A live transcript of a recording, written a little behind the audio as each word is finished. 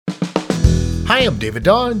Hi, I'm David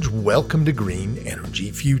Dodge. Welcome to Green Energy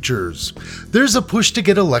Futures. There's a push to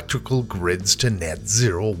get electrical grids to net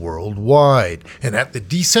zero worldwide. And at the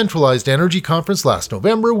Decentralized Energy Conference last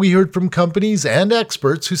November, we heard from companies and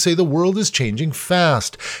experts who say the world is changing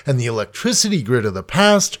fast, and the electricity grid of the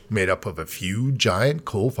past, made up of a few giant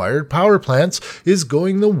coal-fired power plants, is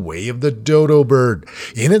going the way of the dodo bird.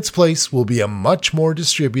 In its place will be a much more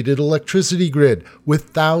distributed electricity grid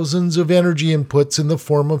with thousands of energy inputs in the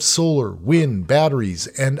form of solar, wind, batteries,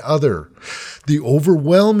 and other. The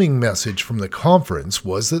overwhelming message from the conference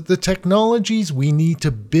was that the technologies we need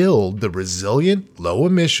to build the resilient, low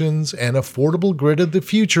emissions, and affordable grid of the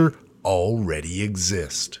future already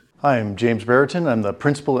exist. Hi, I'm James Bererton. I'm the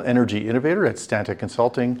Principal Energy Innovator at Stantec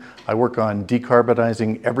Consulting. I work on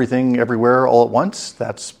decarbonizing everything, everywhere, all at once.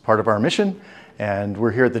 That's part of our mission. And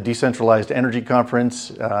we're here at the Decentralized Energy Conference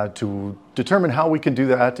to determine how we can do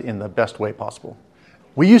that in the best way possible.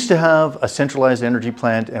 We used to have a centralized energy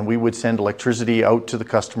plant, and we would send electricity out to the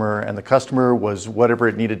customer, and the customer was whatever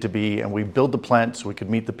it needed to be, and we build the plant so we could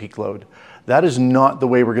meet the peak load. That is not the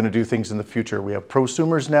way we're going to do things in the future. We have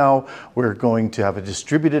prosumers now. We're going to have a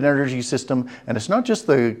distributed energy system, and it's not just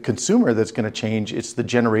the consumer that's going to change, it's the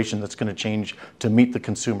generation that's going to change to meet the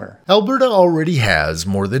consumer. Alberta already has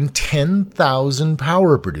more than 10,000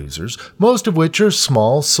 power producers, most of which are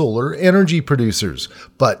small solar energy producers.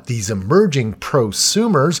 But these emerging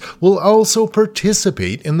prosumers will also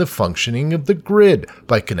participate in the functioning of the grid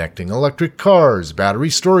by connecting electric cars, battery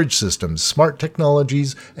storage systems, smart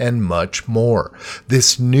technologies, and much more.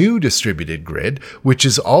 This new distributed grid, which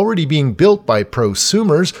is already being built by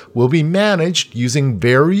prosumers, will be managed using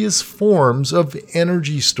various forms of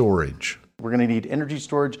energy storage. We're going to need energy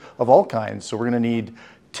storage of all kinds. So we're going to need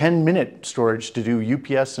 10-minute storage to do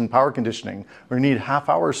UPS and power conditioning. We're going to need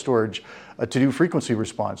half-hour storage to do frequency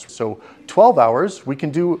response. So 12 hours, we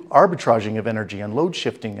can do arbitraging of energy and load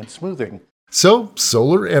shifting and smoothing. So,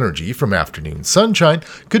 solar energy from afternoon sunshine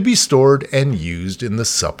could be stored and used in the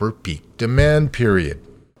supper peak demand period.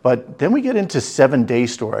 But then we get into 7-day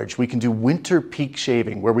storage. We can do winter peak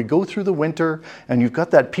shaving, where we go through the winter and you've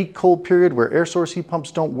got that peak cold period where air source heat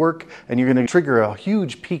pumps don't work and you're going to trigger a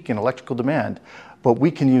huge peak in electrical demand. But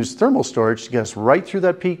we can use thermal storage to get us right through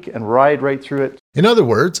that peak and ride right through it. In other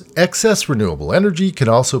words, excess renewable energy can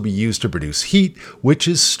also be used to produce heat, which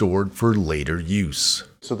is stored for later use.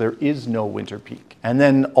 So there is no winter peak. And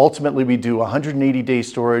then ultimately we do 180-day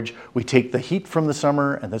storage. We take the heat from the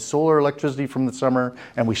summer and the solar electricity from the summer,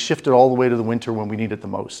 and we shift it all the way to the winter when we need it the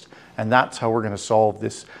most. And that's how we're going to solve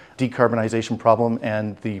this decarbonization problem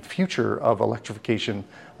and the future of electrification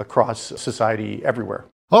across society everywhere.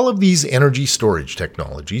 All of these energy storage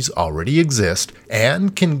technologies already exist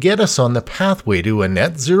and can get us on the pathway to a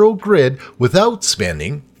net zero grid without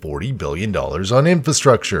spending $40 billion on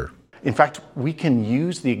infrastructure. In fact, we can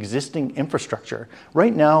use the existing infrastructure.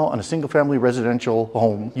 Right now, on a single-family residential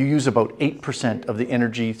home, you use about 8% of the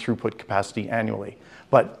energy throughput capacity annually.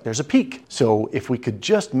 But there's a peak. So if we could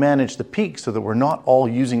just manage the peak so that we're not all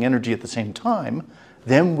using energy at the same time,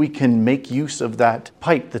 then we can make use of that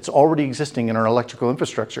pipe that's already existing in our electrical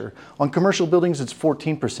infrastructure. On commercial buildings, it's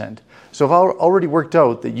 14%. So I've already worked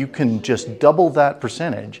out that you can just double that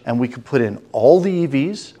percentage and we could put in all the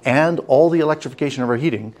EVs and all the electrification of our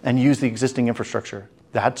heating and use the existing infrastructure.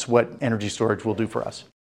 That's what energy storage will do for us.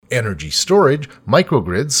 Energy storage,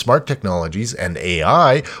 microgrids, smart technologies, and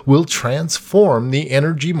AI will transform the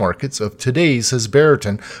energy markets of today, says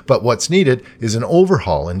Bererton, but what's needed is an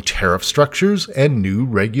overhaul in tariff structures and new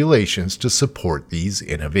regulations to support these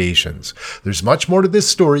innovations. There's much more to this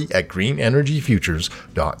story at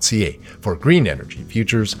GreenEnergyFutures.ca. For Green Energy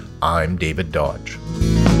Futures, I'm David Dodge.